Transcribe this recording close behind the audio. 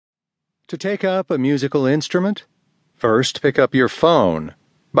To take up a musical instrument, first pick up your phone.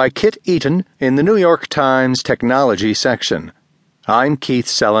 By Kit Eaton in the New York Times Technology section. I'm Keith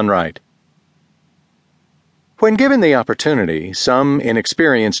Sellenwright. When given the opportunity, some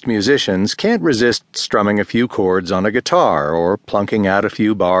inexperienced musicians can't resist strumming a few chords on a guitar or plunking out a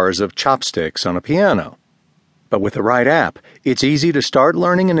few bars of chopsticks on a piano. But with the right app, it's easy to start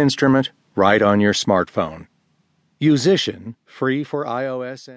learning an instrument right on your smartphone. Musician, free for iOS and